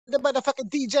the motherfucking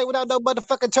DJ without no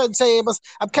motherfucking turntables.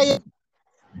 I'm KO.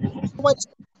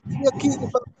 Still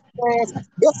keeping ass.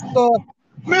 Yes,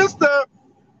 Mister,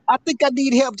 I think I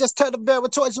need help. Just turn the barrel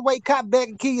towards your way, cop back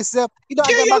and kill yourself. You know, I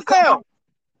kill got yourself.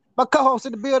 my co-host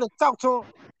in the building. Talk to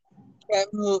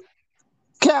him.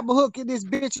 Camera hook in this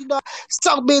bitch. You know,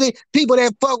 so many people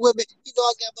that fuck with me. You know,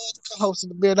 I got my other co-host in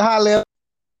the building. Holla.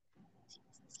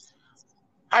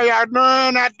 How y'all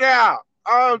doing out there?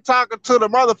 I'm talking to the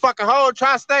motherfucking whole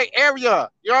tri-state area.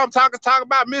 You know what I'm talking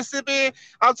about Mississippi.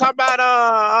 I'm talking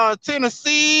about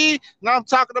Tennessee. And I'm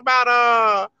talking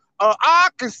about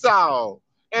Arkansas.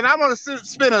 And I'm gonna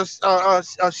spin a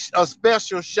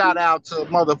special shout out to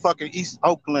motherfucking East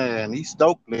Oakland. East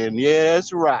Oakland, yeah,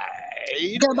 that's right.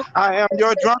 I am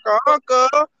your drunk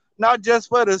uncle, not just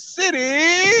for the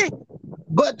city,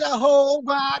 but the whole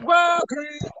wide world.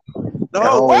 the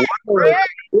whole world.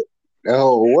 The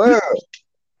whole world.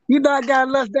 You know, I got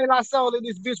less than our soul in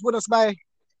this bitch with us, man.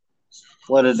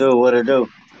 What it do? What it do?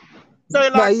 Say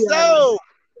like so.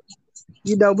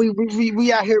 You know, we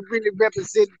out here really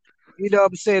representing, you know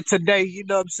what I'm saying, today, you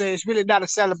know what I'm saying? It's really not a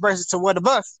celebration to one of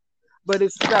us, but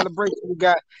it's a celebration we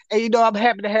got. And you know, I'm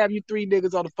happy to have you three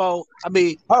niggas on the phone. I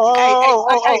mean, let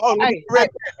me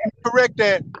correct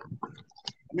that.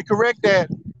 Let me correct that.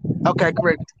 Okay,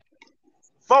 correct.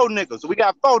 4 niggas. We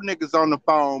got 4 niggas on the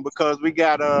phone because we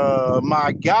got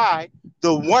my guy,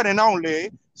 the one and only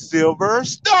Silver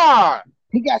Star.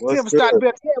 He got Silver Star.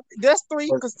 That's 3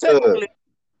 because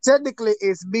technically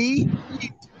it's me,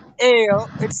 L,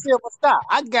 and Silver Star.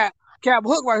 I got Cab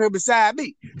Hook right here beside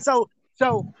me. So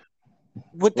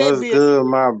with that being good,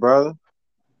 my brother?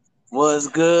 What's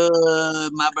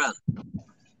good, my brother?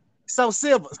 So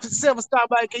Silver Star,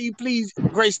 man, can you please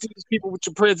grace these people with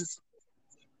your presence?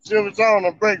 Silver's on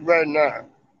a break right now.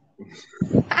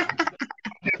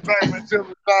 Get back with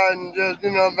Silver Star and just,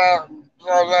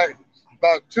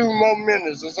 about 2 more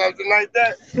minutes or something like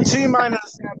that. She might not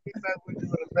be back with you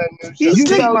with a brand new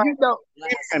show.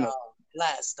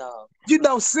 Last star. You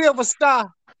know, Silver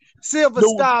Star is a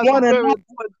very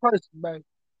important person, man.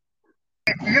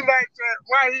 You might say,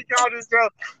 why he called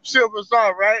himself Silver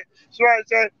Star, right? So I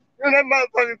said, that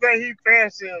motherfucker think he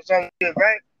fancy or something,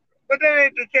 right? But that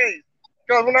ain't the case.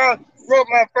 Because when I wrote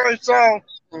my first song,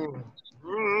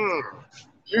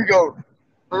 you go,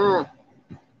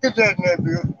 get that in there,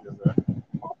 Bill.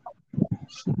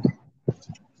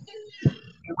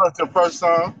 You wrote your first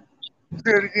song?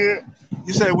 Say it again.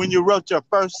 You said when you wrote your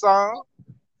first song?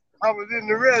 I was in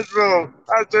the restroom.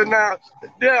 I said, now,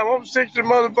 damn, I'm 60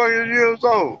 motherfucking years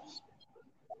old.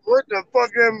 What the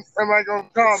fuck am I going to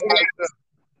call myself?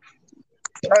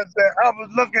 I said, I was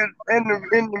looking in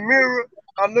the mirror.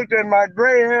 I looked at my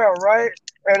gray hair, right?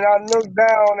 And I looked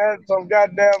down at some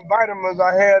goddamn vitamins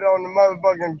I had on the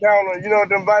motherfucking counter. You know what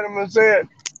them vitamins said?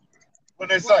 What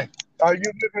they say? Are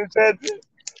you living said this?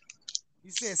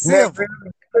 You said Silver.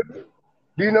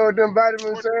 Do you know what them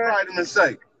vitamins said? What the vitamins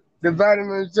say? The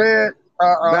vitamins said,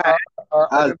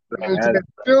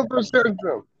 Silver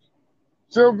Syndrome.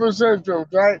 Silver Syndrome,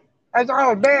 right? I said,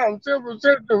 oh, damn, Silver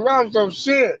Syndrome. I'm some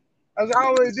shit. I said, I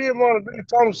always did want to be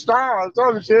some star or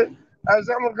some shit. I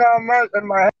said, I'm going to come out in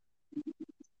my head.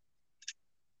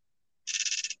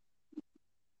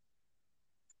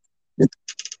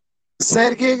 Say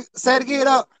it again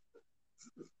up.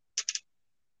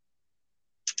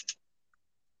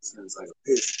 Sounds like a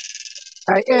piss.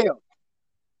 Hey, L.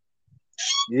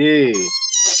 Yeah.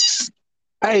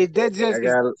 Hey, that just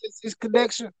his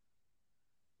connection.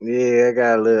 Yeah, I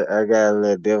got a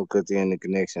little difficulty in the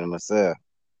connection myself.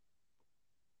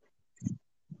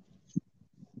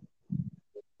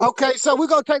 Okay, so we're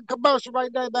gonna take a commercial right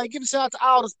now, man. Give a shout out to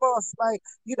all the sponsors, man.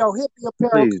 You know, Hippie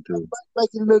Apparel, Please do. make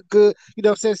it look good. You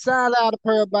know what I'm saying? Sign out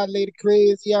apparel by Lady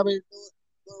Chris. You already know it.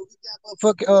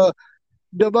 We got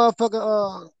the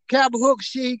motherfucker Cab Hook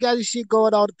shit. He got his shit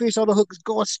going on. The fish on the hook is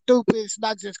going stupid. It's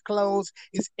not just clothes,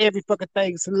 it's every fucking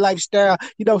thing. It's a lifestyle.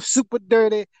 You know, super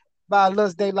dirty by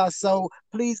Lust De La Soul.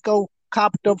 Please go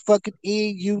cop them fucking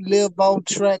EU Live On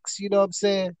tracks. You know what I'm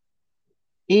saying?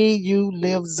 EU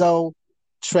Live Zone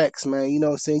tracks, man. You know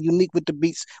what I'm saying? Unique with the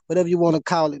beats, whatever you want to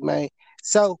call it, man.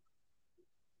 So,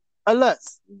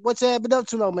 Lutz, what you have been up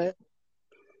to, though, man?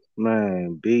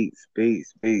 Man, beats.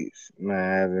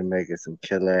 Man, I've been making some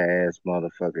killer ass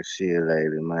motherfucker shit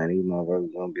lately, man. These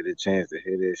motherfuckers gonna get a chance to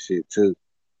hear this shit too.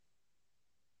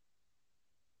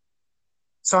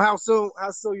 So how soon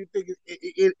you think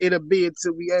it'll be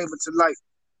until we able to like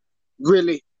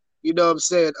really, you know what I'm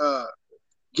saying,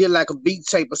 get like a beat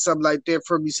tape or something like that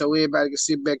from you so everybody can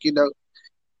sit back, you know,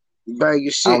 bang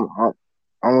your shit. I'm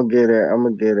gonna get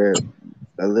it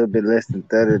a little bit less than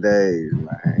 30 days,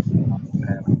 man.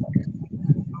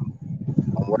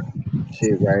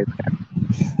 shit right now.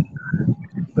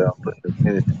 I'm putting the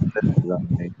finishing touches on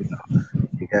it. You know,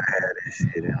 you gotta have that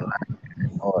shit in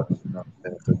order. You know what I'm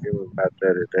saying? So give us about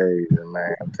 30 days, and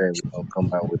man, I'm telling you, we're gonna come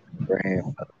out with the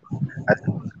brand. I just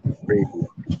want to preview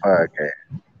the podcast.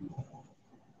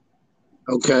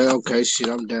 Okay, shit,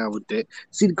 I'm down with that.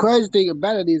 See, the crazy thing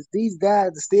about it is these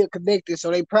guys are still connected, so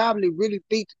they probably really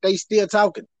think that they still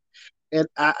talking. And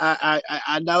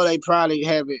I know they probably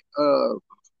haven't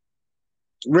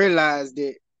realized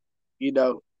that, you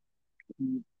know,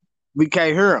 we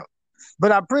can't hear them.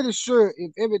 But I'm pretty sure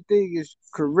if everything is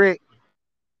correct,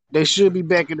 they should be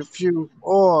back in the few,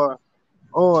 or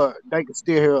they can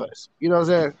still hear us. You know what I'm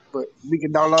saying? But we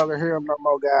can no longer hear them no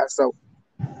more, guys. So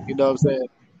you know what I'm saying?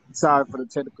 Sorry for the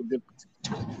technical difficulty.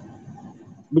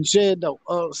 But yeah,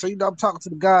 though. So you know, I'm talking to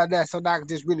the guy now, so now I can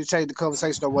just really change the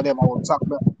conversation or whatever I want to talk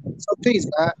about. So peace,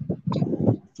 guy.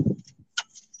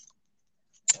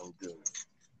 Okay.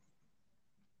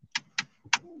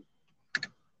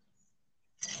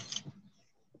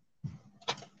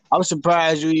 I'm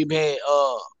surprised you even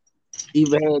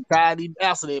had time to even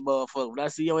answer that motherfucker. When I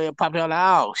see your head pop out, like,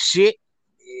 oh shit.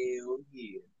 Hell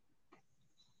yeah.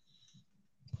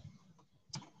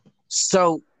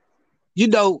 So you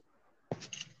know,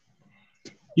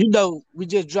 we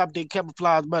just dropped that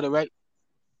camouflage money, right?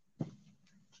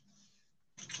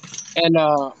 And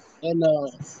What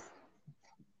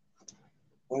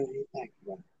do you think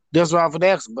about it? that's why I'm for the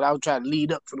answer. But I was trying to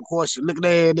lead up to the question. Look at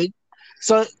that,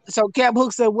 nigga. So Cap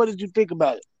Hook said, "What did you think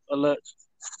about it?" Alert.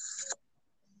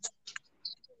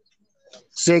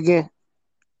 Say again.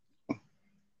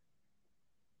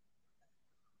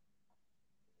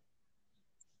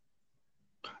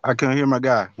 I couldn't hear my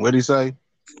guy. What'd he say?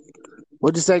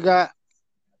 What'd you say, God?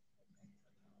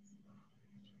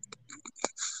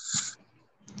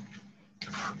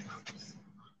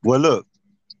 Well, look,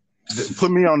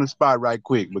 put me on the spot right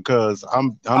quick because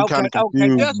I'm kind of Okay.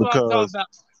 confused That's what I'm talking because about.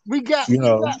 We got you we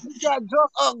know got we got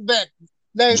drunk Unc back,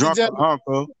 ladies and drunk gentlemen.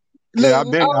 uncle. Yeah, Look, I've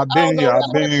I don't been know here. what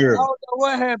I've been happened. I here. don't know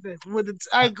what happened with the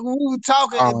like we were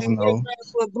talking I and then don't know. everybody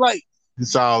put a plate.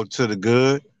 It's all to the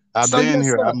good. I've So been yes,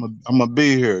 here. sir. I'm gonna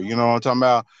be here. You know what I'm talking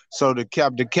about? So the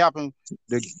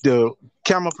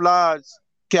camouflage.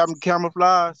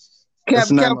 That's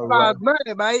the name of it, Camouflage right?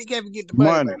 money, man. You can't forget the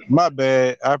money, man. Money. My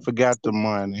bad. I forgot the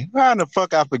money. How the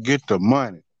fuck I forget the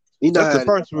money? You know That's how the it is.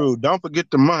 first rule. Don't forget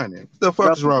the money. What the fuck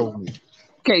Don't is forget. wrong with me?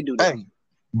 Can't do that. Hey,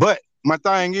 but my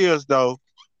thing is though,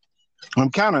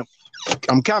 I'm kind of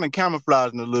I'm kind of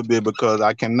camouflaging a little bit because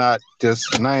I cannot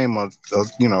just name a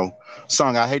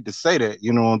song. I hate to say that,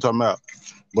 you know what I'm talking about.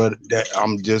 But that,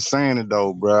 I'm just saying it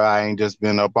though, bro. I ain't just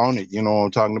been up on it. You know what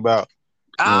I'm talking about.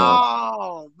 You know.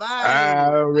 Oh I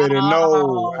man. already know.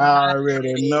 Oh I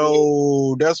already man.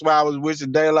 know. That's why I was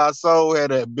wishing De La Soul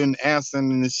had been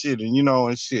answering the shit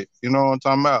and shit. You know what I'm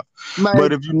talking about. But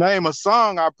Man, if you name a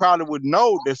song, I probably would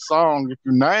know this song. If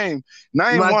you name watch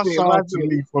one it, song watch to it.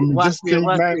 me for me. Watch Just it, can you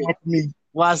watch name it. one for me?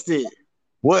 Watch it.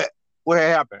 What? What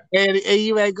happened? And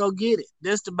you ain't gonna get it.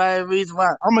 That's the main reason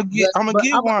why. I'm gonna But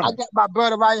get I one. got my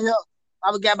brother right here.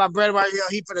 I got my brother right here.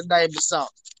 He finna name the song.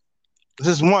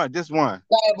 Just one. Just one.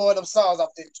 Name one of them songs off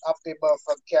that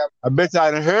motherfucking cap. I bet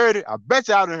y'all done heard it. I bet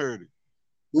y'all done heard it.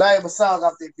 Name a song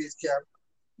off that bitch cap.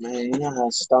 Man, you know how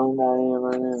stoned I am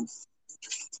right now.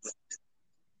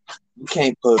 You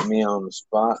can't put me on the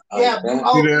spot like Yeah, you that.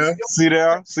 See owe me. there? See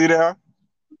there? See there?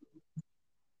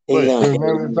 He What? done There's gave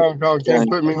another me, song called done, Can't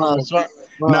Put Me on the Spot.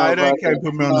 No, it ain't can't motherfucker,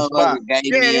 put me on the spot. motherfucker gave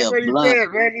Yeah, me that's a what he blunt. said,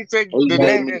 man. He said He the That gave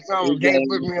name me, of that he song Can't gave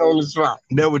Put me. Me on the Spot.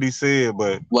 that what he said,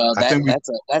 but Well, I think we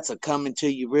that's a coming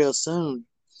to you real soon.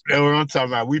 that's what I'm talking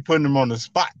about. We putting him on the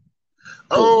spot.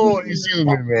 Put me Oh, on the excuse me,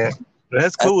 spot. man. That's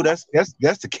That's cool. That's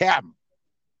the captain.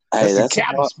 hey, That's the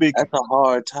captain speaking. that's a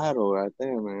hard title right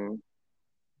there, man.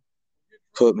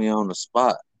 Put me on the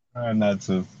spot. Not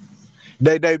to.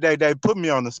 They put me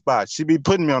on the spot. She be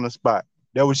putting me on the spot.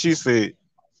 That what she said.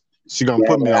 She gonna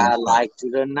put me Whether on the I spot. liked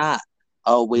it or not.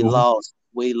 Oh, Mhm.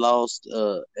 we lost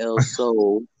El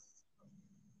Soul.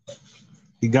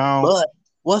 He gone. But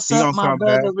what's He up, gonna my come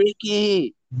back. brother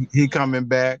Ricky? He coming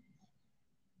back.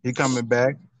 He coming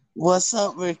back. What's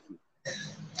up, Ricky?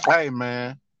 Hey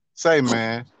man. Say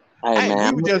man. Hey Hey, we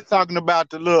man, were just talking about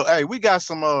the little. Hey, we got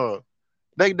some.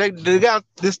 They got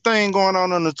this thing going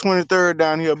on the 23rd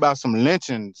down here about some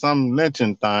lynching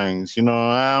things. You know,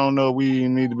 I don't know. If we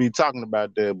need to be talking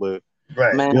about that, but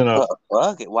Right. man, you know,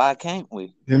 fuck it. Why can't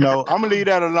we? I'm gonna leave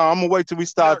that alone. I'm gonna wait till we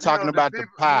start talking The about the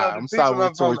people, pie. the I'm sorry, people wait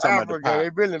are till we from talking about the Africa. pie. They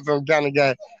really from kind of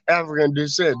got African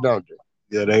descent, don't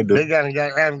they? Yeah, they They do. kind of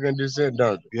got African descent,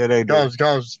 don't they? Yeah, they do.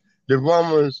 Cause the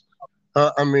woman's,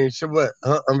 I mean, she what?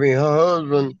 Her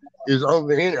husband is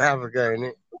over in Africa, ain't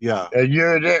it? Yeah. And you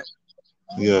heard that?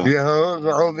 Yeah. Yeah, her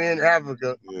husband over in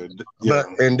Africa. Yeah. But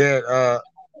and that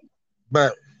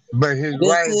but his This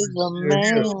wife is is a still here.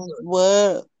 man's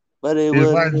world, but it His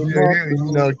wouldn't wife's be still here,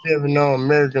 nothing. carrying on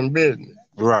American business.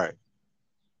 Right.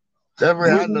 That's the way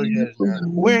I We, look at it now.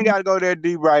 we ain't gotta go that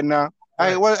deep right now.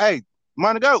 Hey, Right. what? Hey,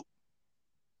 Money go.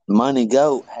 Money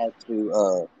Goat had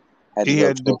to He go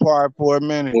had to check. depart for a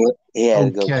minute. He had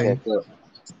to go check Okay. up.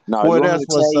 No, you Well, want me that's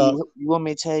to tell what's up. you? You want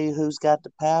me to tell you who's got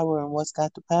the power and what's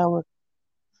got the power?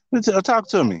 Talk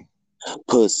to me.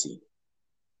 Pussy.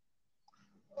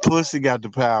 Pussy got the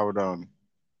power, don't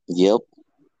he? Yep.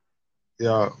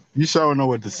 Yeah. You sure know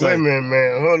what to Wait a say. minute,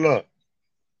 man. Hold up.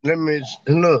 Let me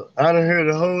look. I done heard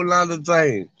a whole lot of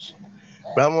things,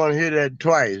 but I want to hear that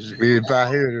twice if I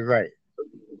heard it right.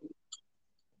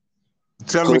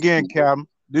 Tell him again, Pussy. Captain.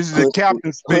 This is the Pussy.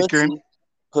 captain speaking.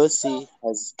 Pussy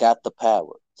has got the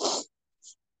power.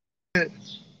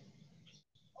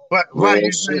 Why Real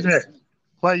you say shit. that?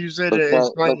 Why you say that?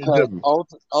 Explain it to Because me.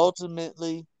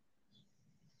 ultimately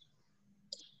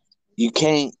you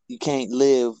can't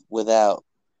live without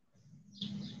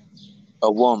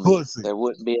a woman. Pussy. There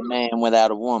wouldn't be a man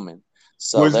without a woman.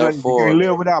 So What's that? You can't therefore,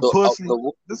 live without pussy.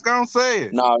 the Just gonna say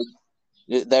it. no,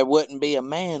 there wouldn't be a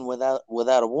man without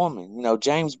a woman. You know,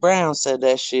 James Brown said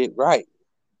that shit right.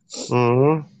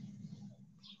 Mm-hmm.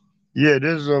 Yeah,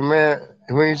 this is a man.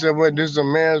 When you said what, this is a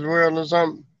man's world or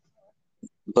something?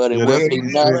 But it Yeah, Yeah, that's wouldn't what be he you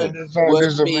said. read nothing. this song. This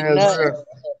is Wouldn't a be man's nothing. world.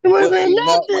 It would Wouldn't be be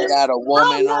nothing nothing. without a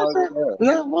woman Oh, or a nothing. girl.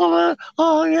 No woman.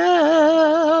 Oh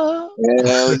yeah.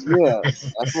 Hell yeah,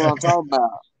 that's what I'm talking about.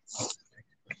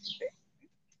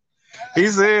 He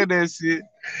said that shit.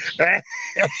 Hey,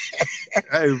 But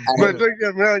Hey, look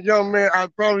at man, young man. I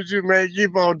promise you, man.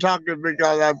 Keep on talking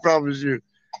because I promise you,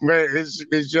 man.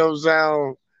 It's your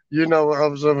sound. You know,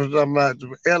 I'm something about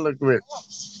eloquent.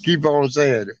 Keep on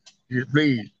saying it, you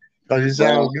please, because it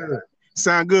sounds well, good.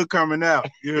 sound good coming out.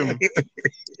 You hear me?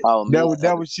 oh me, That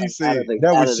what she out said. of the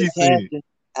That out what of the she said. captain,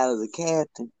 out of the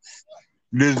captain.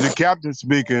 This is the captain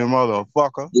speaking,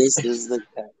 motherfucker. This is the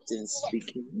captain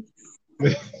speaking.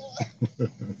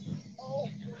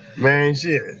 Man,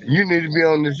 shit, you need to be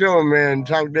on the show, man. And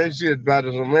talk that shit about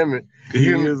some women. He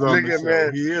You is on look the at show.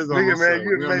 man, He is look on the at man. show.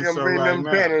 You We on make the them show bring right them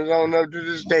now. panties on up to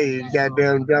the stage.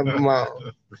 Goddamn, drop them off.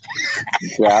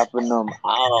 Dropping them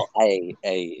all.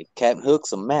 Hey, Captain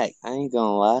Hook's a Mac. I ain't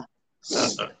gonna lie.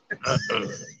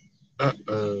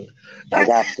 I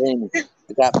got plenty.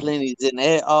 I got plenty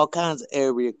in all kinds of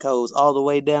area codes, all the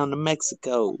way down to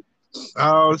Mexico.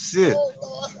 Oh shit!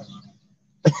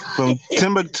 From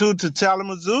Timbuktu to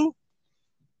Kalamazoo.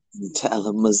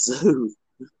 Kalamazoo.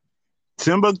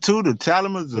 Timbuktu to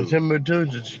Kalamazoo. September 2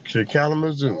 to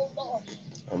Kalamazoo.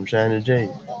 I'm trying to tell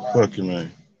you. Fuck you,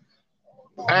 man.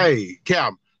 Hey,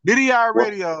 Cap, did he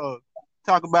already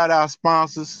talk about our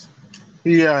sponsors?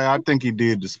 Yeah, I think he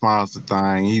did the sponsor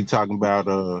thing. He talking about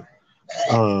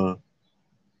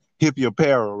hippie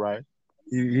apparel, right?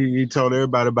 He told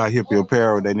everybody about hippie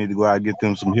apparel. They need to go out and get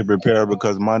them some hippie apparel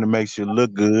because money makes you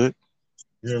look good.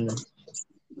 You hear me?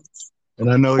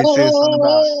 And I know he said something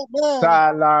about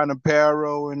sideline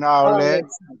apparel and all Oh, that. it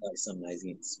sounds like somebody's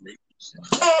getting smacked.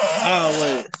 Oh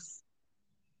wait.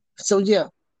 So yeah,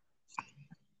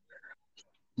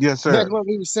 Yes, that's sir. what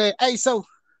we were saying. Hey, so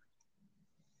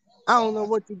I don't know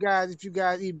what you guys, if you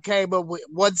guys even came up with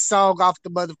one song off the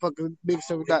motherfucking mix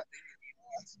or not.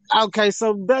 Okay,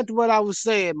 so that's what I was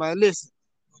saying, man. Listen,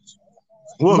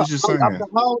 What was you of saying?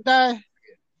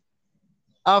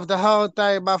 the whole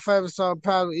thing, my favorite song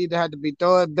probably either had to be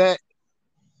 "Throw It Back."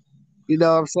 You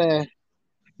know what I'm saying?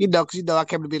 Cause I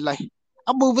came to be like,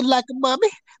 I'm moving like a mummy,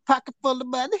 pocket full of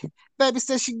money. Baby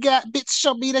says she got, bitch,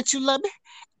 show me that you love me.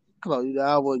 Come on,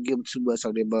 I wouldn't give him too much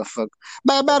on that motherfucker.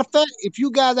 Matter of fact, if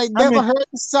you guys ain't I never mean, heard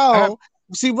the I, song,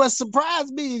 see what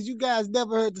surprised me is you guys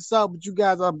never heard the song, but you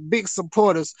guys are big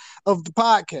supporters of the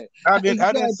podcast. I And didn't. you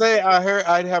I didn't guys, say I heard.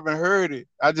 I haven't heard it.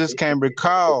 I just can't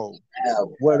recall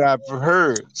what I've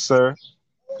heard, sir.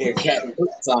 Here, Captain Hook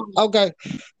song. okay.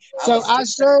 So I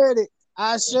shared it.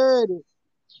 I shared it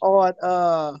on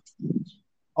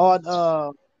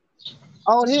on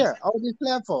on here on this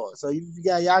platform. So you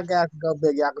got y'all guys can go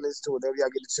back, y'all can listen to it whenever y'all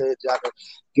get the chance, y'all can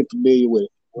get familiar with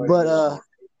it. But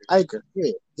Anchor,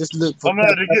 yeah, just look for I'm gonna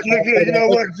have to get look here. You know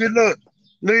what? See, look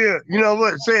here. You know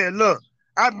what? Say it. Look,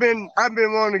 I've been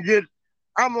wanting to get.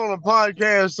 I'm on a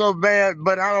podcast so bad,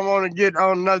 but I don't want to get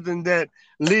on nothing that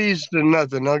leads to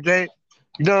nothing. Okay,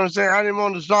 you know what I'm saying? I didn't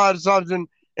want to start something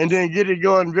and then get it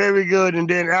going very good, and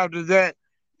then after that,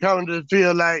 come to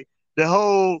feel like the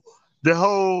whole,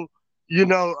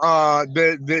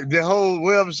 the whole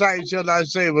website, shall I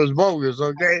say, was bogus,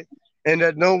 okay? And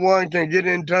that no one can get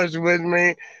in touch with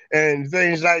me and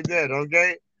things like that,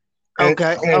 okay? And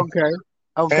Okay, and okay,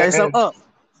 okay. and, So and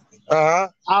uh-huh.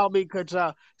 I'll be cut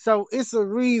y'all. So it's a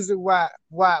reason why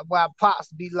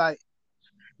pops be like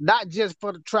not just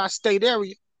for the tri-state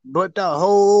area, but the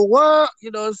whole world.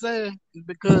 You know what I'm saying? It's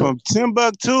because From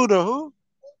Timbuktu to who?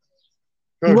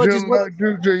 From what just what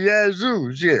Timbuktu to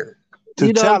Yazoo, shit. To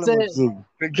you know what I'm saying? Kalamazoo.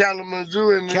 The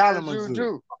Kalamazoo and the Yazoo, Kalamazoo.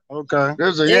 too. Okay.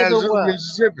 There's a Yazoo, Everywhere.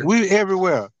 Mississippi. We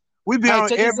everywhere. We be Hey, on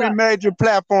check this every out. major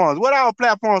platforms. What all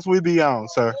platforms we be on,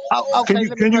 sir? Oh, Can okay, you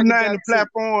let me can you break it name down the to you.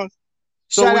 platforms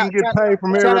so Shout we out, can get paid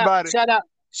from shout out, everybody? shout out,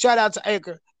 shout out to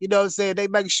Anchor. You know what I'm saying? They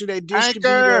make sure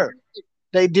Anchor,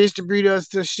 they distribute us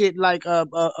to shit like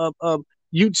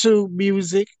YouTube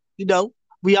Music. You know,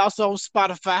 we also on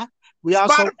Spotify. We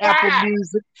also on Apple Spotify,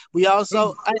 Music. We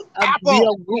also be Apple,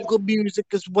 on Google Music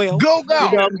as well. Look You know Google.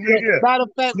 here, what I'm look saying? here, Matter of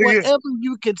fact, look here. whatever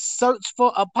you can search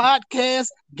for a podcast,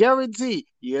 guarantee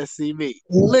you'll see me.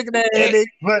 Look at that, E- nigga.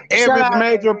 But Shout Every out.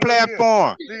 major look here.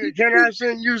 platform. Can I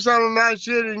send you some of my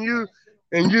shit and you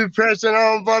press it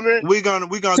on for me? We gonna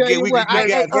Tell get you what, we got Can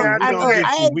you. I We do gonna that? get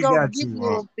I you. ain't We gonna got give you. you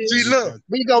a See, fish. We look. got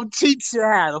We gonna teach you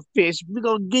how to fish. We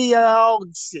gonna give you our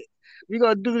own shit. We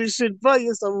gonna do this shit for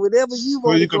you. So whenever you so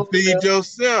want to you go can over feed there,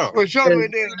 yourself. Well, show me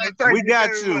and then. Well, thank We you got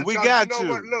very you. much. We Cause you got know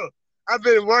what? you. Look, I've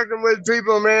been working with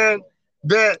people, man,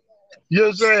 that you know what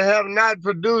I'm saying have not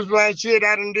produced my shit.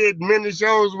 I done did many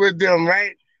shows with them,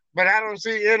 right? But I don't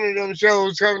see any of them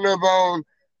shows coming up on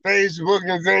Facebook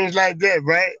and things like that,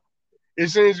 right? It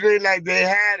seems to me like they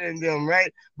hiding them,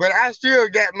 right? But I still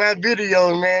got my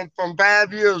videos, man, from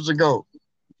 5 years ago,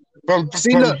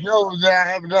 see, from look, shows that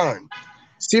I have done.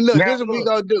 this Now is what we look,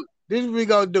 gonna do. This is what we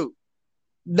gonna do.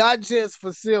 Not just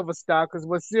for Silver Star, because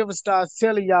what Silver Star's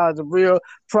telling y'all is a real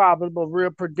problem, a real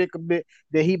predicament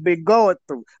that he been going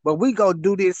through. But we gonna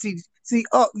do this. You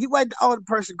ain't the only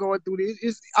person going through this.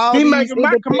 It's all He these making my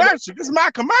independent. commercial. This is my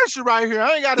commercial right here.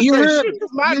 I ain't gotta You say hear shit. me? This is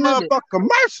my You hear me? motherfucking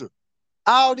commercial.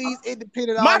 All these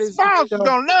independent My artists and sponsors stuff.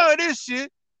 gonna love this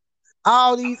shit.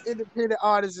 All these independent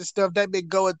artists and stuff, they've been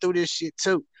going through this shit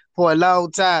too for a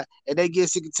long time. And they get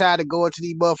sick and tired of going to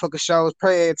these motherfucking shows,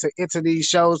 paying to enter these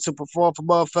shows to perform for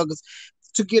motherfuckers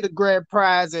to get a grand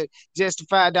prize and just to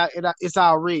find out it's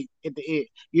all rigged at the end.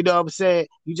 You know what I'm saying?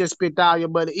 You just spent all your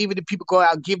money. Even if people go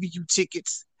out giving you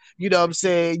tickets, you know what I'm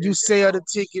saying? You sell the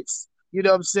tickets, you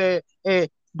know what I'm saying? And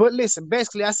but listen,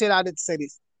 basically I said I didn't say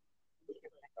this.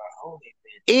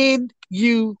 In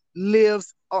you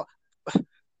lives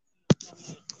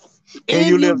And in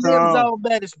you you live lives on. on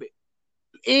management.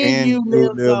 In And you you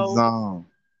lives live on on.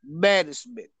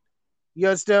 management. You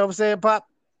understand what I'm saying, Pop?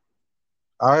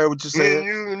 I heard what you and said.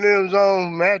 you lives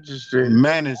on Magistrate.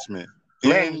 Management. And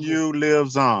Management. you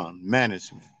lives on.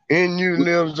 Management. In you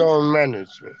lives on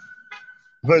management.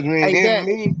 But Hey, Dad.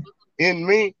 in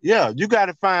me, Yeah, you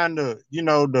gotta find the,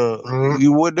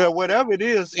 mhm, whatever it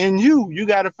is in you, you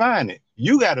gotta find it.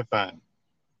 You gotta find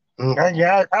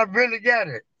it. I really got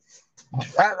it.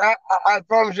 I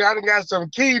promise you, I done got some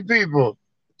key people,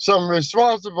 some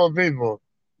responsible people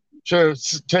to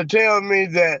tell me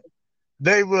that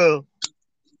they will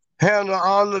handle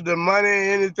all of the money,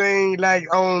 anything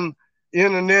like on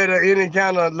internet or any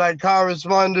kind of like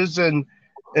correspondence and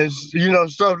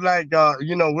stuff like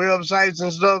websites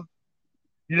and stuff,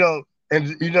 you know,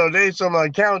 and they some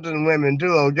accounting women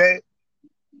too, okay?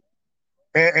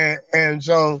 And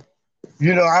so,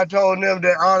 I told them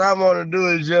that all I want to do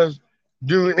is just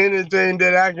do anything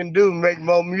that I can do, make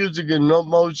more music and no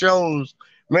more shows.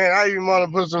 Man, I even want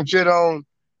to put some shit onto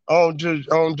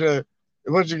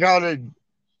what you call it,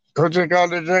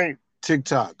 drink?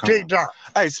 TikTok. Come on. TikTok.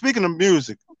 Hey, speaking of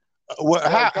music, what Yeah,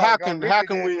 how cause can how Ricky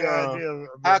can gave we me an idea how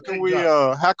about can we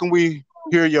TikTok. how can we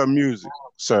hear your music,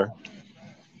 sir?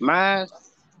 Mine.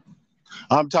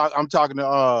 I'm talking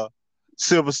to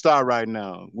Silver Star right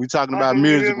now. We talking How about can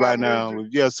you hear music my right music? now.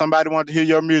 Yeah, somebody want to hear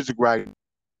your music right.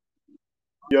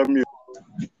 Your music.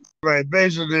 Right,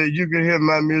 basically, you can hear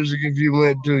my music if you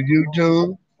went to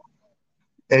YouTube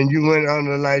and you went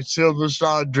under like Silver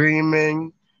Star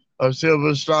Dreaming or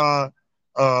Silver Star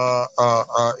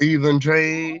Even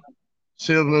Trade,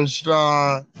 Silver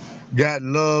Star Got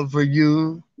Love for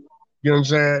You. You know what I'm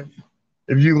saying?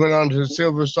 If you went on to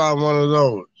Silver Star, one of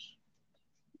those.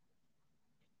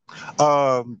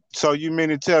 So you mean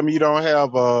to tell me you don't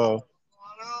have uh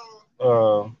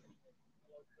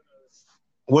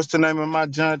what's the name of my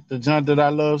junk? The junk that I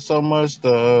love so much,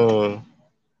 The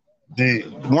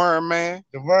Worm Man.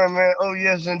 the Worm Man, oh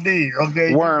yes indeed.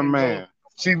 Okay, you Worm can go. Man.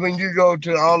 See, when you go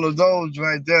to all of those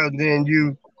right there, then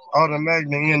you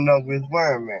automatically end up with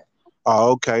Worm Man.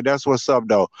 Oh, okay, that's what's up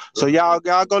though. So y'all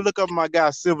go look up my guy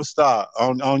Silver Star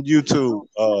on YouTube.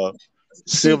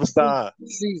 See, Silver see, Star.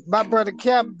 see, my brother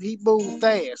Cap, he moved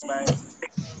fast, man.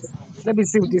 Let me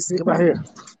see what this is right here.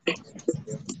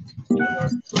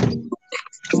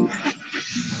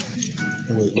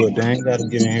 Well, they ain't gotta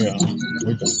get in here.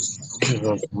 We can,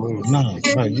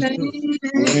 no, you too.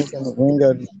 We ain't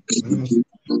got.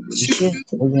 You sure?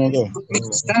 Where you gonna go?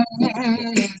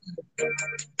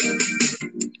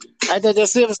 I think that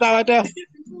Silver Star right there.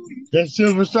 That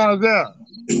Silver Star there.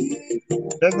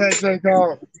 That's that thing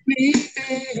called.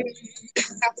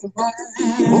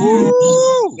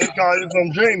 Ooh, They call it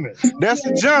from dreaming. that's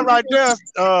the jump right there.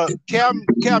 Cam,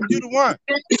 you the one.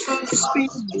 He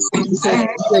said,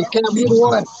 Cap, you the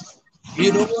one.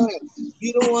 You the one.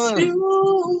 You the one.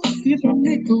 You the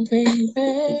nickel,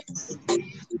 baby.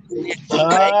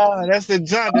 Ah, that's the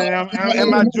jump. Am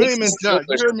I dreaming jump?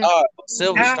 You hear me?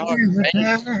 Silver Star.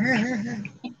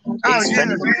 Oh, yeah,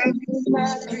 man.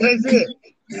 That's it.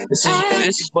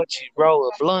 This is what you roll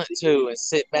a blunt to and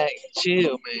sit back and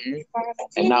chill, man,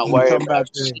 and not I'm worry talking about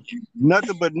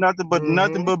about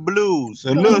nothing but blues.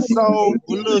 A little soul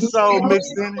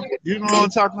mixed in it. You know what I'm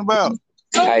talking about?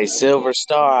 Hey, Silver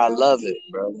Star, I love it,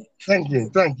 bro. Thank you.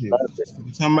 Love it.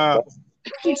 You talking about?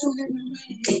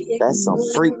 That's some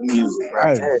freak music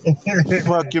right there.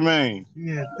 Fuck you, man.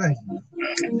 Yeah, thank you.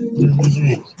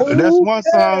 That's one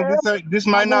song. This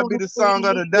might not be the song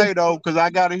of the day though, because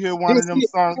I gotta hear one of them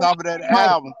songs off of that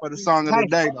album for the song of the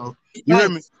day though. You hear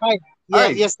me? Yeah,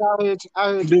 Hey, yes, I heard you. I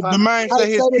heard you. the man say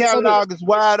his catalog is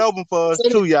wide open for us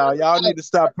too, y'all. Y'all need to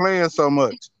stop playing so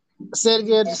much. Say it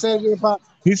again, Pop.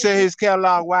 He said his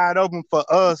catalog wide open for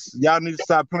us. Y'all need to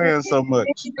stop playing so much.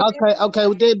 Okay.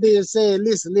 With that being said,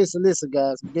 listen,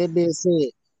 guys. With that being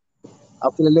said, I'm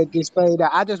gonna let this fade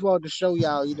out. I just wanted to show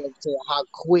y'all, you know what I'm saying, how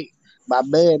quick my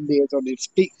man is on this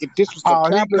speak. If this was Oh,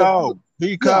 the camera,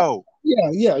 he cold.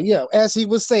 Yeah. As he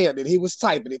was saying it, he was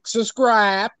typing it.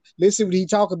 Subscribe. Listen what he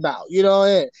talking about. You know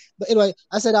what? But anyway,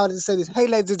 I said I wanted to say this. Hey,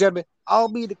 ladies and gentlemen, I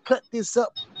don't mean to cut this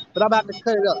up, but I'm about to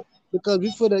cut it up because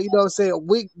we for the, you know what I'm saying,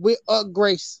 with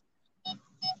Grace.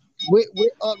 With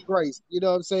Grace. You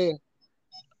know what I'm saying?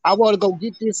 I want to go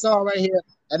get this song right here,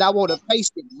 and I want to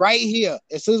paste it right here.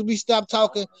 As soon as we stop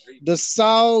talking, the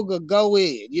song will go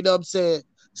in. You know what I'm saying?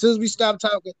 As soon as we stop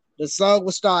talking, the song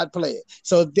will start playing.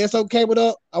 So if that's okay with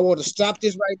us, I want to stop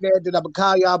this right there. Then I'm going to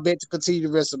call y'all back to continue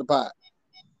the rest of the pod.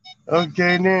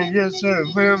 Okay, then, yes, sir.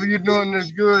 Whatever you're doing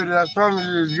is good. I promise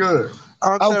you it's good.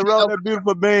 Okay, roll that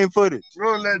beautiful bean footage.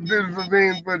 Roll that beautiful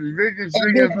bean footage.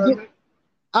 Vicky,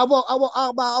 I want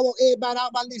everybody,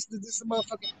 all my listeners, this is a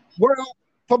motherfucking world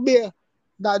premiere.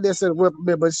 Not necessarily world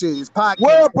premiere, but shit, it's podcast.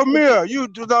 World premiere. You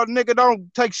nigga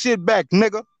don't take shit back,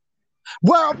 nigga.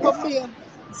 World premiere,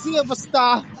 Silver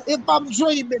Star. If I'm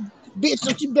dreaming, bitch,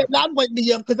 don't you better not wake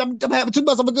me up because I'm having too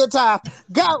much of a good time.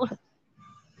 Go.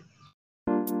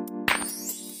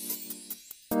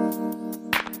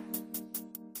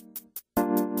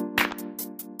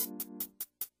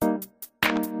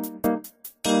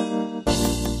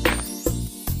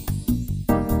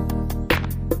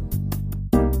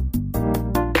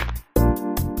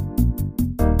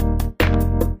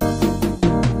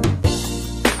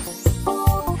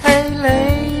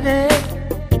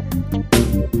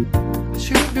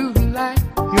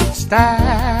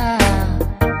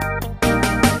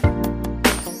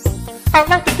 I'd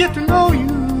like to get to know you,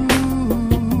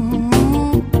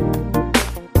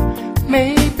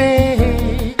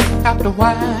 maybe after a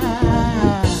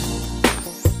while.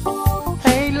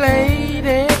 Hey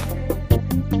lady,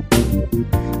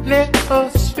 let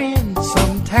us spend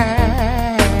some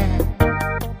time.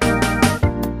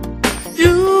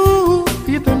 You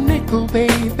be the nickel,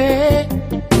 baby,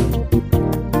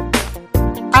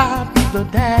 I'll be the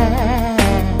dime.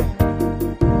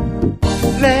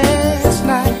 Last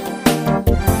night,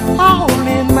 all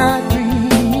in my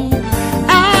dream,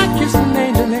 I kissed an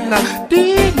angel and I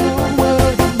didn't know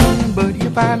what it meant. But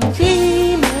if I'm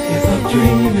dreaming,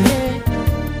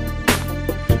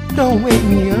 don't wake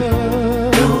me up.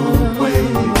 Don't wake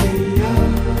me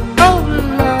up. Oh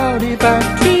Lord, if I'm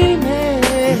dreaming,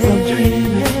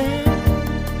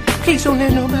 please don't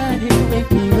let nobody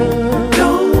wake me up.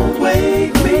 Don't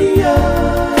wake me up.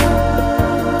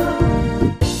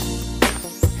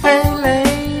 Hey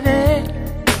lady,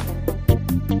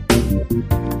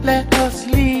 let us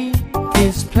leave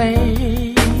this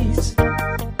place.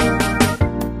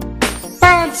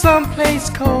 Find someplace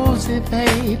cozy,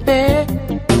 baby,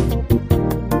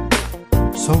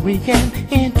 so we can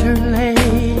interlace.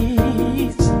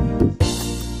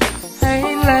 Hey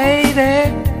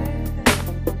lady,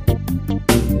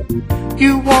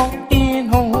 you walk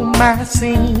in on my I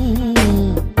seen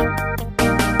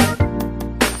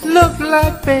look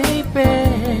like, baby,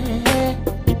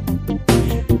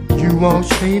 you walked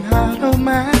straight out of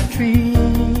my tree.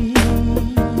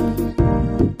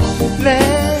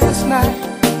 Last night,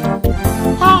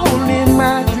 all in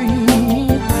my dream,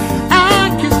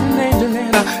 I kissed an angel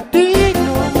and I didn't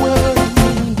know what it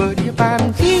mean. But if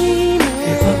I'm dreaming,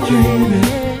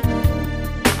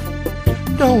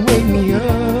 don't wake me up.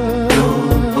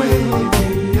 Don't wake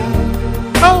me up.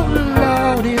 Oh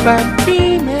Lord, if I'm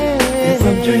dreaming,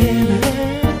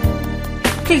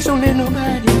 please don't let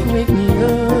nobody wake me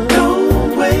up.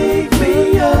 Don't wake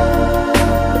me up.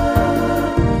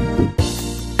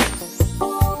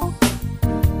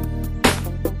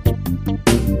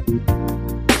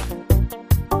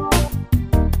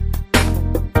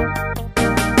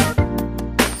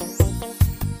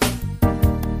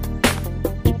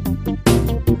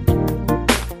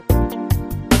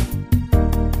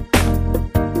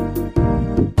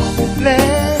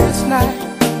 Last night,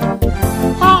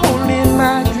 all in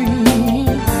my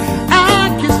dream,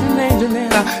 I kissed an angel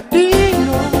and I didn't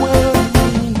know what it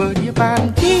mean. But if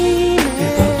I'm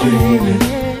dreaming,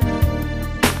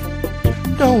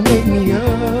 don't wake me up.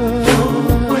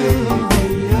 Don't wake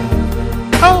me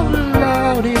up. Oh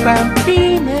Lord, if I'm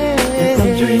dreaming,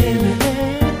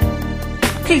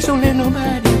 please don't let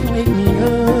nobody wake me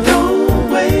up. Don't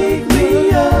wake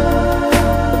me up.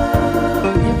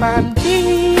 But if I'm dreaming,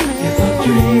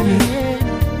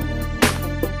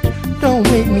 don't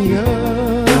wake me up.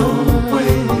 Don't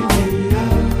wake me up.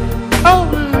 Oh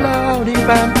Lord, if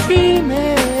I'm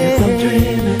dreaming,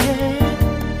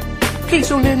 please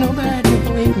don't let nobody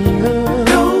wake me up.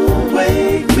 Don't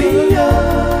wake me up.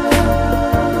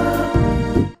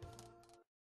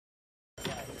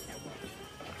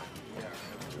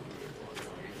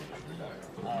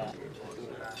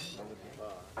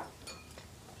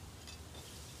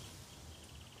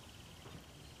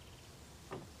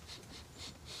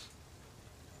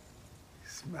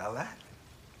 Smell that?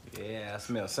 Yeah, I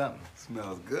smell something.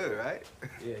 Smells good, right?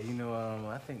 Yeah, you know,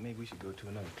 I think maybe we should go to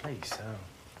another place.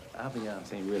 I'll be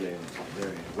honest, ain't really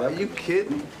very well. Are you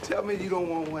kidding? Tell me you don't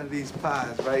want one of these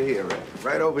pies right here,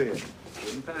 right over here.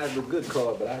 Them pies look good,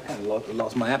 Claude, but I kind of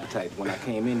lost my appetite when I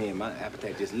came in here. My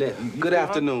appetite just left. Good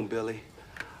afternoon, Billy.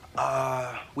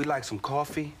 We'd like some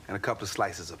coffee and a couple of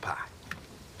slices of pie.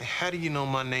 How do you know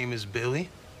my name is Billy?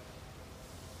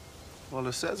 Well,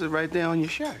 it says it right there on your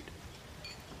shirt.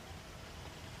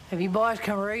 If you boys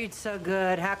can read so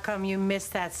good, how come you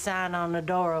missed that sign on the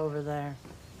door over there?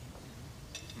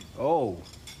 Oh,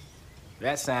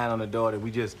 that sign on the door that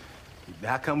we just...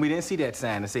 How come we didn't see that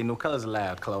sign that say no colors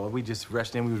allowed, Claude? We just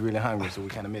rushed in. We was really hungry, so we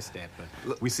kind of missed that. But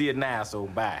look, we see it now, so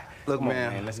bye. Look, Come on,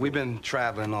 man, we've been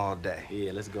traveling all day.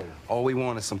 Yeah, let's go. All we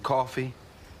want is some coffee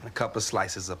and a couple of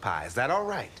slices of pie. Is that all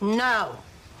right? No.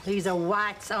 These are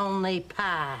whites-only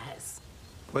pies.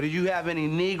 But do you have any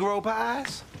Negro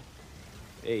pies?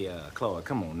 Hey, Claude,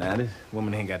 come on now. This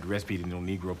woman ain't got the recipe to no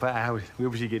Negro pie. Where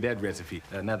would she get that recipe?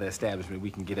 Another establishment,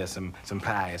 we can get us some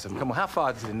pie or something. Come on, how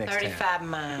far to the next 35 town?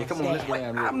 miles. Yeah, come on, let's go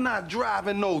down the road. I'm not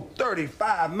driving no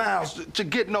 35 miles to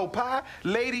get no pie.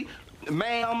 Lady,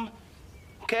 ma'am,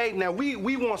 okay? Now,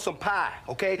 we want some pie,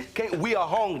 okay? We are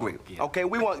hungry, okay?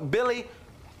 Billy,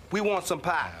 we want some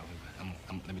pie.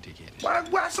 Let me take care of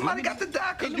this. Why somebody got to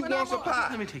die because you want some pie?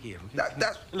 Let me take care of it.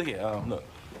 Okay? Look here, look.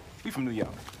 We from New York.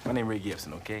 My name Ray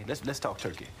Gibson, okay? Let's talk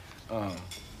turkey.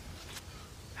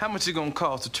 How much it gonna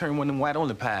cost to turn one of them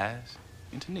white-only pies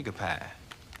into nigger pie?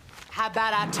 How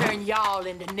about I turn y'all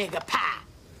into nigger pie?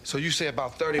 So you say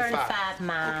about 35? 35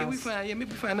 miles. Okay, maybe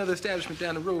we find another establishment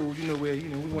down the road, you know, where, we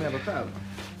won't have a problem.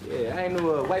 Yeah, I ain't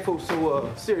know white folks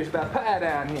so serious about pie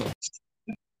down here.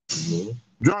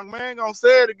 Drunk man gonna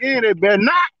say it again. They better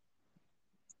not.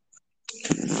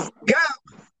 Go.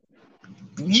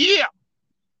 Yeah.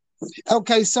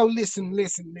 Okay, so listen.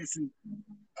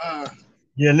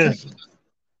 Yeah, listen.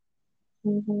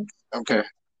 Okay.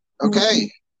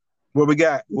 What we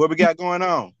got going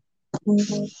on?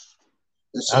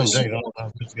 I'm drinking all the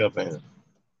time. Let's go, man.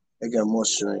 They got more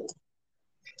strength.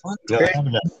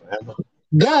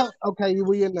 Yeah, Okay,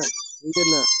 we in there.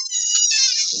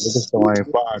 Nigga still ain't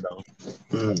fire though.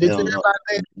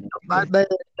 My name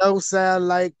don't sound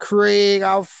like Craig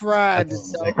on Friday.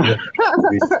 So.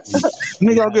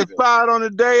 Nigga gonna get fired on the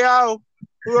day off.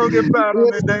 Who gonna get fired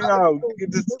on the day off?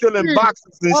 Nigga just stealing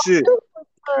boxes and shit.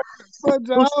 Who's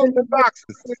stealing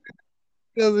boxes?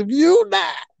 Because if you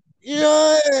not,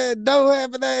 don't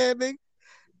have an ass, nigga.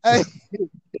 Hey.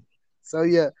 So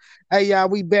yeah. Hey y'all,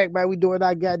 we back, man. We doing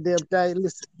our goddamn thing.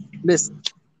 Listen.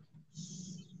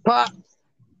 Pop.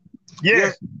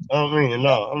 Yeah. I mean,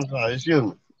 no, I'm sorry. Excuse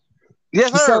me.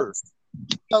 Yes, So,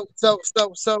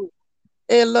 sir.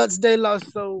 and lunch they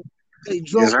lost. So, hey,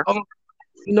 Yes, drunk. sir.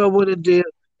 You know what it did.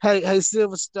 Hey,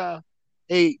 Silver Star.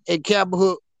 Hey, Cab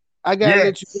Hook. I gotta Yes.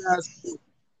 let you guys know.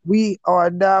 We are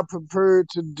now prepared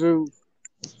to do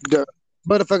the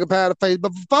motherfucking powder face.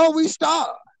 But before we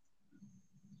start,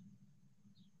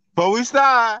 But we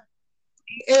start.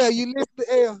 You listen to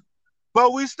L.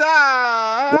 But we start.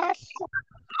 I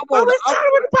But wanna, we I start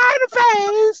with the powder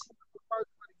face.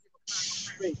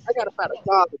 I gotta find a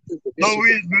job to do this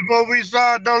shit. Before we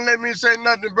start, don't let me say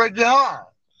nothing to break your heart.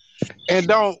 And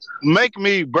don't make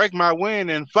me break my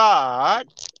wind and fart.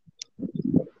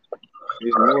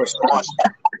 It's more smart.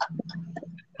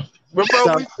 Before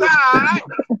So, we start.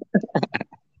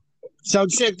 so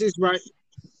check this right.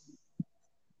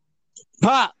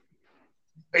 Pop.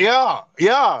 Yeah.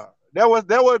 That was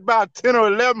about 10 or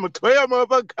 11 or 12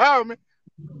 motherfuckers calling me.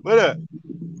 What up?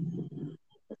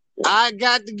 I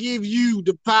got to give you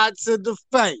the pot to the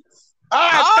face.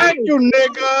 Oh, thank you,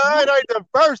 nigga. It ain't the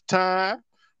first time.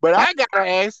 But I gotta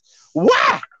ask,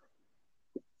 why?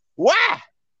 Why?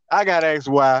 I gotta ask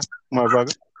why,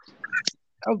 motherfucker.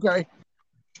 Okay.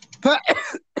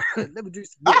 Let me do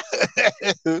some.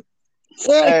 Ass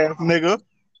nigga.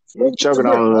 Choking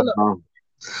on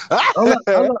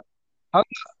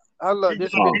Hold up.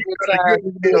 This will be a good time.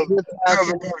 This will be a good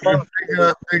time.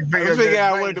 Let's figure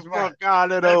out what the fuck all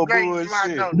that old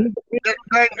bullshit. Nigga,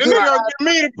 give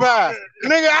me the pie.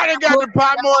 Nigga, I done got the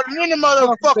pie more than any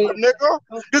motherfucker, nigga.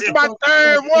 This is my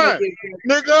third one.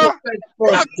 Nigga,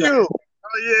 fuck you.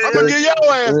 I'm gonna give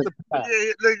your ass the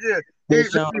pie. Look here.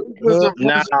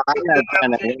 Nah, I got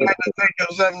kind of. Think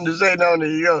of something to say on there.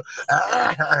 You go.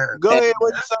 Go ahead,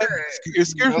 what you say?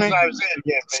 Excuse me.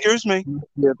 Excuse me.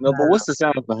 No, but what's the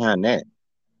sound behind that?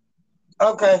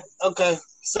 Okay.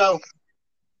 So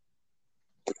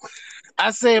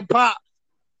I said Pop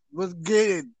was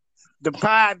getting the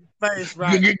pie in the face,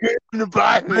 right? You get the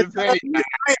pie in the face.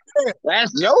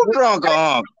 That's your drunk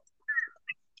uncle.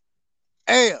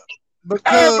 Yeah, because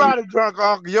everybody drunk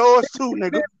uncle, yours too,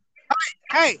 nigga.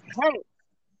 Hey,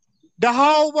 the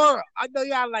whole world. I know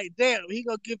y'all like, damn, he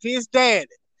gonna give his daddy.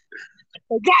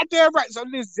 But goddamn right. So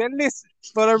listen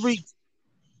for the reason.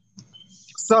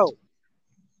 So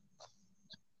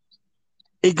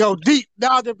it go deep.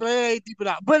 Now the play ain't deep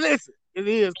enough. But listen, it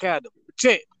is kind of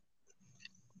check.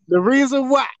 The reason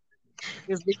why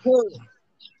is because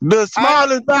the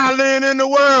smallest violin in the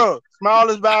world.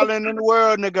 Smallest violin in the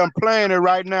world, nigga. I'm playing it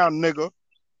right now, nigga.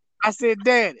 I said,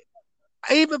 Daddy.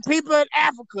 Even people in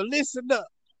Africa, listen up.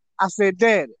 I said,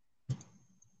 Daddy,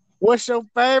 what's your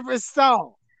favorite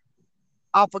song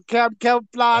off of Camouflage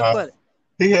Buddy?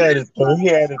 He had to throw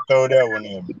that one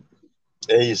in.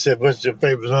 Hey, you said, what's your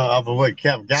favorite song off of what?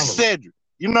 Cedric.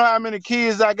 You know how many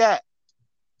kids I got?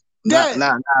 Nah.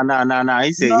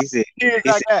 He said. Kids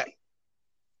I got.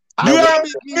 You heard me?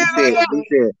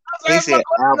 He said,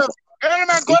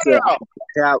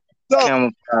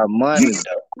 money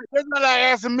though. That's not like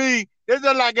asking me. That's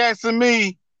not like asking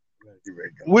me.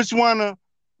 Which one of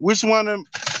which one of us?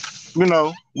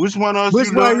 Which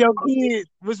one of your kids?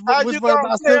 Which one of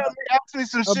my siblings? Ask me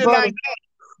some shit like that.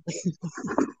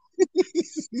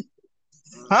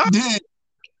 Huh?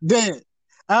 Dad,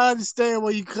 I understand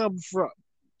where you coming from.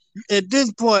 At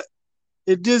this point,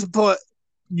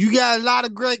 you got a lot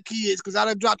of great kids because I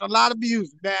done dropped a lot of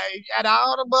music. Now, you got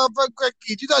all the motherfucking great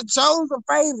kids. You done chose a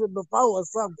favorite before or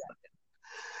something.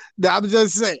 Now, I'm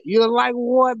just saying, you don't like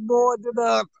one more than the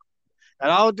other.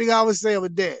 And I don't think I was saying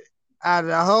with Daddy. Out of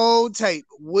the whole tape,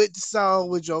 which song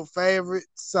was your favorite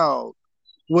song?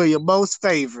 Well, your most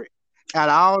favorite out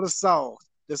of all the songs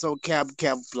that's on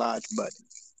Camouflage Buddy?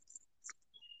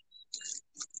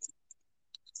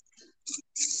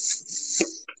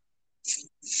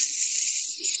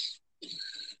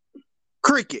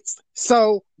 Crickets.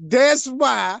 So that's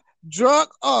why Drunk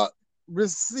Up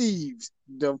receives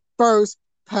the first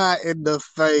pie in the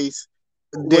face.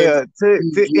 Well,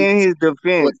 in his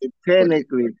defense,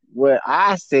 technically, what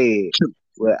I said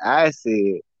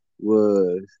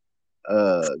was,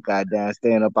 goddamn,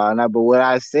 staying up all night. But what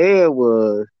I said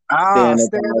was staying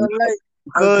up all night. Late.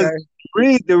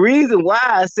 Because the reason why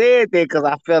I said that, because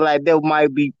I felt like that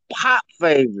might be Pop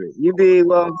favorite. You dig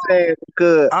what I'm saying?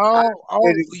 Because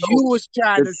you was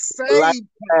trying to say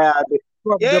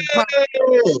from the Pop.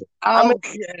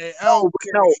 Okay.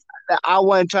 No, I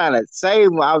wasn't trying to save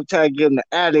him. I was trying to give him the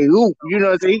alley oop. You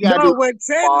know what I'm saying? He got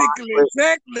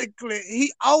technically,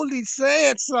 he only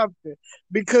said something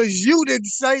because you didn't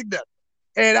say nothing.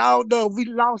 And I don't know, we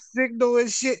lost signal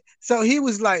and shit. So he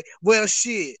was like, well,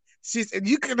 shit. And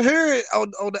you can hear it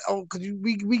on because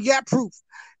we got proof.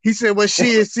 He said, well,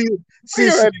 shit, You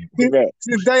ready to do that?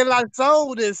 since Daylight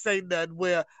Soul didn't say nothing,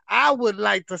 well, I would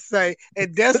like to say,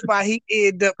 and that's why he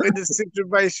ended up in the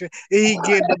situation and he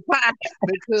get the pie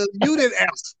because you didn't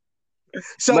answer.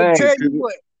 So Man, tell you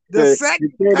what, the cause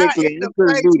second pie technically in I the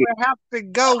couldn't face do will have to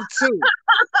go to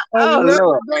Oh 11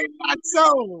 Lord. Daylight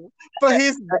Soul for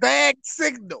his bag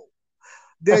signal.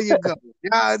 There you go.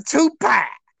 Y'all 2 pies.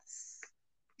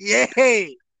 Yeah.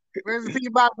 Recipe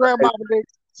my grandmama did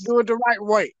do it the right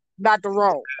way, not the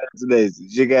wrong. Listen,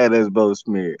 she got us both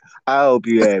smeared. I hope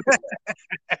you happy.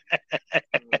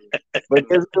 But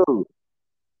that's cool.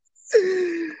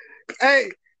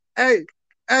 hey, hey,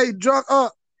 hey, drunk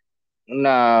up.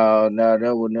 No,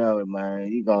 that would never, man.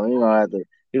 You gonna have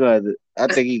to. I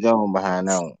think he going behind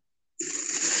that one.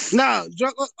 No,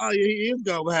 drunk up. Oh, yeah, he is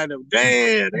going behind them.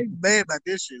 Damn, they mad about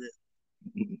this shit.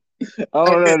 I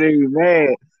don't know that he's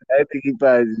mad. I think he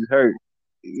probably just hurt.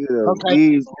 You know, Okay.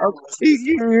 you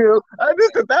know,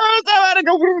 this the third time I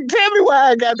go tell me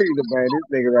why I got to man.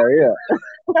 This nigga right here.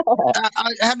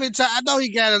 How many times? I know he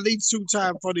got at least 2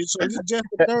 times for this. So is it just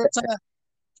the third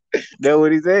time? That's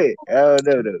what he said. I don't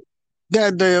know though.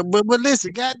 Goddamn, but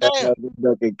listen, goddamn.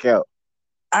 That can count.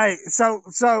 Hey,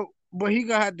 but he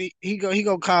gonna have to he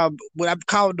gonna call. But I'm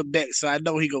calling him back, so I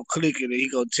know he gonna click it and he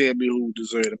gonna tell me who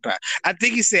deserved the pie. I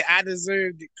think he said I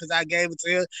deserved it because I gave it to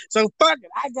him. So fuck it,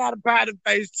 I got a pie in the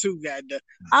face too, goddamn.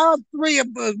 All 3 of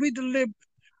us, we deliver.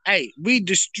 Hey, we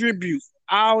distribute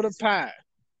all the pie.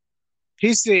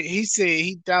 He said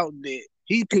he thought that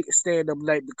he picked stand up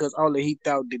late because only he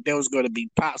thought that was gonna be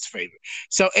Pop's favorite.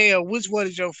 So L, which one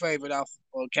is your favorite off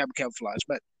Camouflage?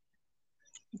 But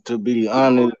To be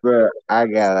honest, bro, I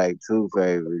got like 2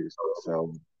 favorites.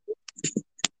 So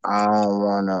I don't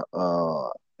wanna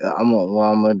what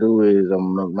I'm gonna do is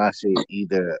I'm gonna make my shit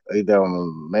either I'm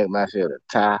gonna make my shit a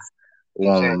tie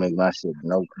or I'm gonna make my shit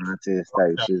no contest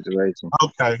type situation.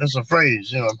 Okay, that's a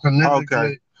phrase,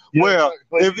 Okay. Well,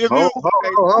 if you You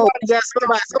got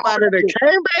somebody that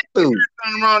came back through.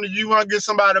 turn around and you want to get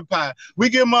somebody a pie, we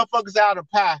give motherfuckers out a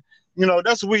pie.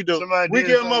 That's what we do. We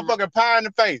give a motherfucker pie in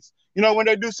the face. When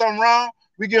they do something wrong,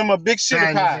 we give them a big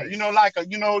shitty pie. Like what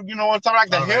I'm talking like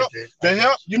the help. The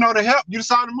help. The help. You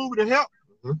saw the movie The Help?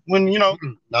 When you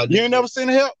ain't never seen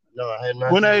The Help? No, I had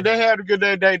not. When they had a good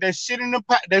day, they shit in the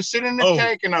pie, they shit in the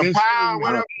cake and a pie,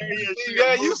 whatever.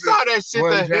 Yeah, you saw that shit.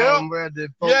 The Help.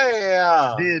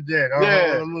 Yeah. Did that.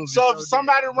 Yeah. So if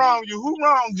somebody wronged you, who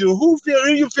wronged you? Who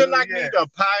you feel like need a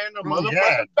pie in the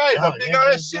motherfucking face? A big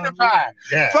old shitty pie.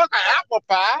 Fuck an apple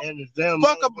pie.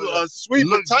 Fuck a sweet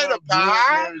potato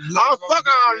pie. Fuck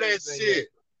all that shit.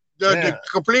 The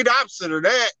complete opposite of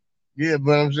that. Yeah,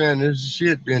 but I'm saying there's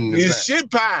shit in the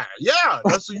shit pie. Yeah,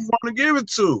 that's what you want to give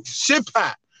it to. Shit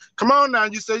pie. Come on now,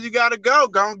 you said you gotta go.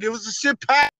 Go and give us a shit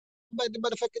pie. But the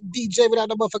motherfucking DJ without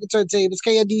no motherfucking turntables.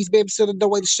 KND's baby sitting the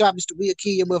way to shop, Mr. Will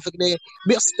Key, your motherfucking name.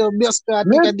 Mister, I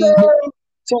think I need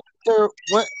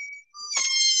what?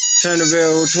 Turn the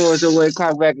barrel towards the way,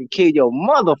 cock back and kill your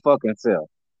motherfucking self.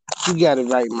 You got it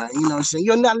right, man. You know what I'm saying?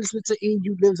 You're not listening to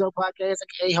EU Lives On Podcast,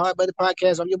 aka Hard Buddy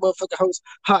Podcast. I'm your motherfucking host,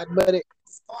 Hard Buddy.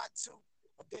 Part 2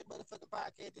 of that motherfucking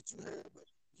podcast that you heard with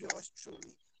yours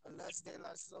truly, Last Day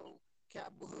Like Soul,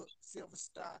 Cowboy Hook, Silver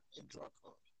Star, and Drunk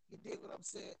Hook. You dig what I'm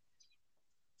saying?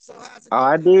 So how's it Oh,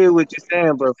 I did what you're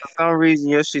saying, but for some reason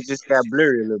your shit just got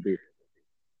blurry a little bit.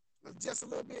 Just a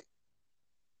little bit.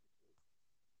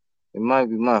 It might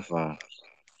be my phone.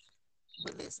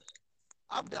 But listen,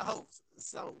 I'm the host,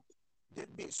 so this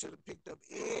bitch should have picked up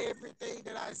everything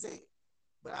that I said.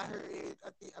 But I heard it. I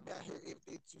heard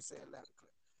everything that you said loud and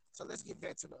clear. So let's get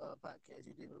back to the podcast.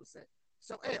 You did what I'm saying.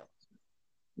 So L.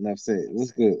 Enough said.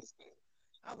 What's good?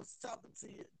 I was talking to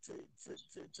you to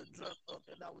Drunk Up,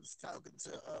 and I was talking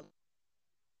to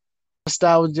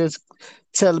Star was just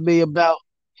telling me about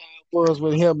how it was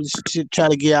with him and shit, trying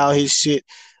to get all his shit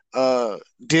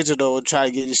digital and try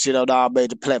to get his shit on all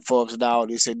major platforms and all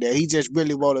this and that. He just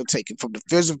really want to take it from the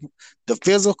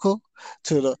physical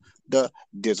to the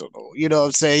digital. You know what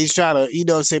I'm saying? He's trying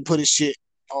to, put his shit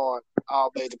on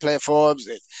all major platforms,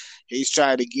 and he's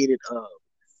trying to get it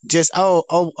just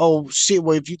shit.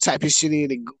 Well, if you type his shit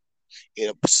in and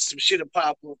some shit will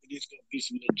pop up, and it's gonna be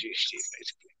some legit shit,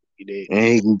 basically. You know? And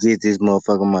he can get this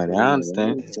motherfucking money. I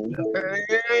understand.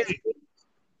 Hey.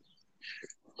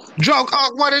 Drunk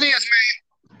what it is,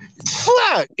 man.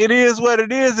 Fuck, it is what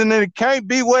it is, and then it can't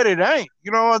be what it ain't.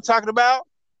 You know what I'm talking about?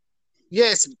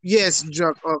 Yes,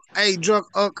 Drunk Up. Hey, Drunk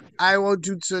Up, I want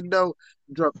you to know,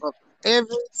 Drunk Up. Every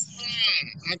time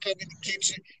I come in the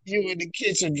kitchen, you in the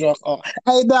kitchen, Drunk Up.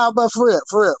 Hey, now, but for real.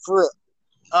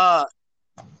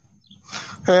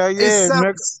 Hell yeah,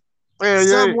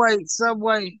 some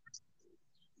way,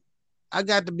 I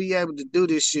got to be able to do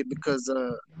this shit because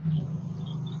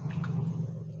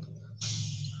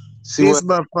See this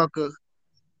what? motherfucker.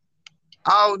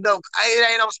 Oh no,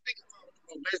 it ain't on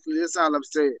speakerphone. Basically, that's all I'm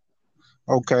saying.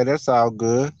 Okay, that's all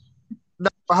good. No,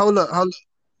 hold up. I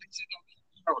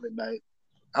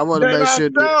want to Then make I sure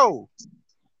that. know.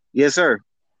 Yes, sir.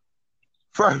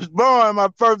 Firstborn, my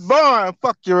firstborn.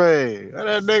 Fuck your ass. Let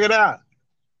that nigga out.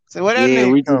 Say where that Yeah,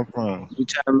 nigga we come from?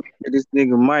 trying to make sure this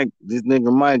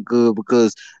nigga Mike good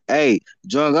because hey,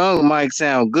 drunk uncle Mike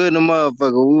sound good in the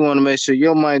motherfucker. We want to make sure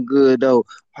your mic good though,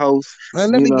 host.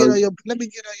 Man, let me get on your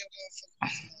motherfucking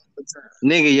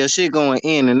nigga, your shit going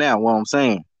in and out. What I'm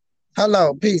saying.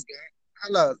 Hello, peace, man.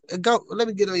 Hello, go. Let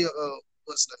me get on your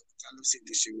what's up? Let me see if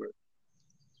this shit work.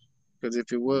 Because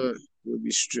if it would, we'll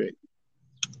be straight.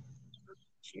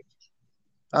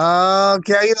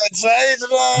 Okay, you done changed it,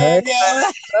 man.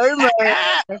 Hey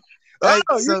man. Hey,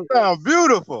 Oh, you sound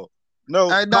beautiful.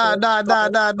 No. Hey, nah.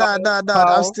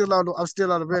 I'm still on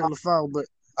the regular phone, but.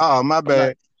 Oh, my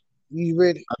bad. You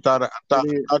ready? I thought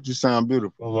you sound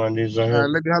beautiful. Let me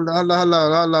hold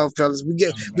on, fellas.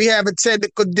 We have a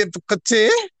technical difficulty.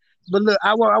 But look,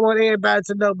 I want everybody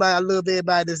to know, man. I love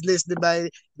everybody that's listening, man.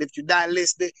 If you're not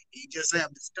listening, you just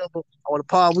have to stumble on the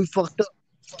part we fucked up.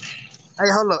 Hey,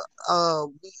 hold up.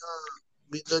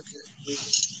 We looking.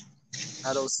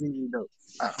 I don't see you though.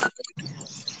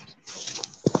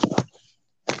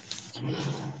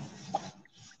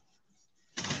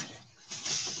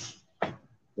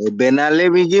 They better not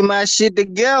let me get my shit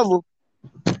together.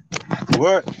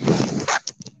 What?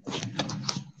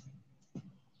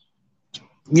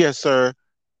 Yes, sir.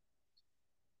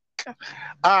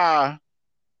 I'm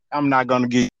not gonna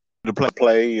get you to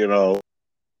play, you know.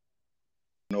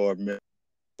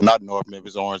 Not North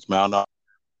Memphis, Orange Mountain,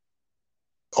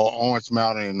 or Orange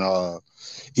Mountain in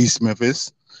East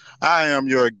Memphis. I am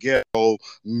your ghetto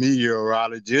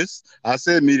meteorologist. I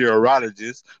said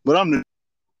meteorologist, but I'm the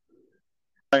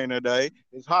today.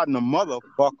 It's hot in the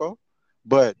motherfucker,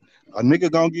 but a nigga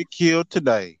gonna get killed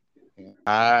today.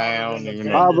 I don't even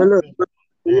know. Oh, but look,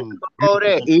 even before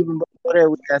that,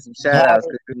 we got some shout outs.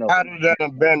 How did that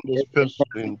abandon this pistol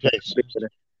in Texas?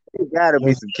 There gotta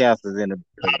be some counselors in the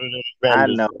building. I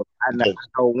know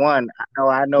one.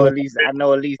 I know at least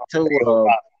two of them.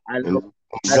 I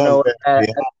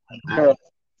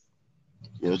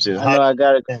know I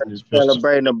gotta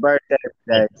celebrate a birthday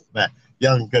today.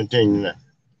 Y'all can continue now.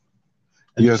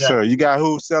 Yes, sir. You got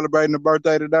who celebrating a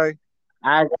birthday today?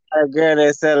 I got a girl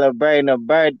that's celebrating a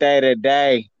birthday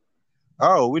today.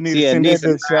 Oh, we need to send that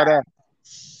bitch shout out.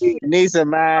 Niece of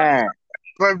mine.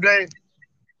 Birthday.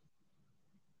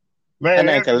 Her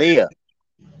name Kalia.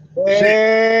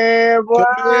 Yeah, boy.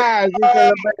 She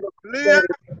celebrated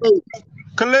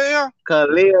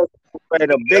Kalia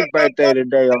celebrated a big birthday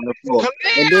today on the floor.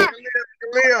 And then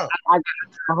I got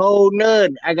a whole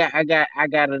nut. I got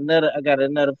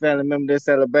another family member that's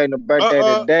celebrating a birthday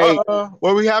today.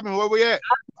 Where we at?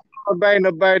 Celebrating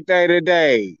a birthday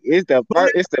today. It's the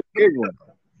big one.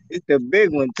 It's the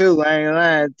big one too. I ain't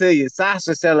lying to you.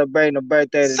 Sasha celebrating a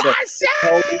birthday today. Sasha!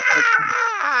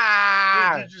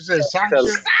 Did you say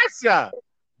Sasha?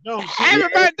 No, happy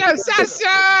birthday,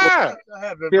 Sasha!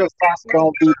 Sasha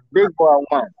gonna be the big boy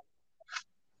one.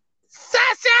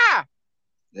 Sasha!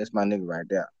 That's my nigga right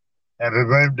there. Happy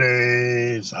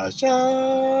birthday,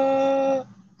 Sasha.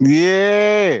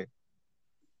 Yeah.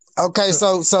 Okay,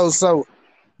 so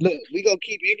look, we gonna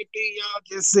keep everything y'all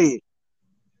just said.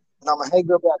 And I'm gonna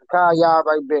hang up at the car, y'all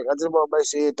right back. I just want to make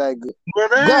sure everything good.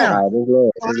 Go.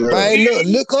 Hey,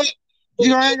 look up.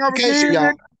 You hang up again,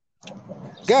 y'all.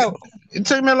 Go. It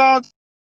took me a long time.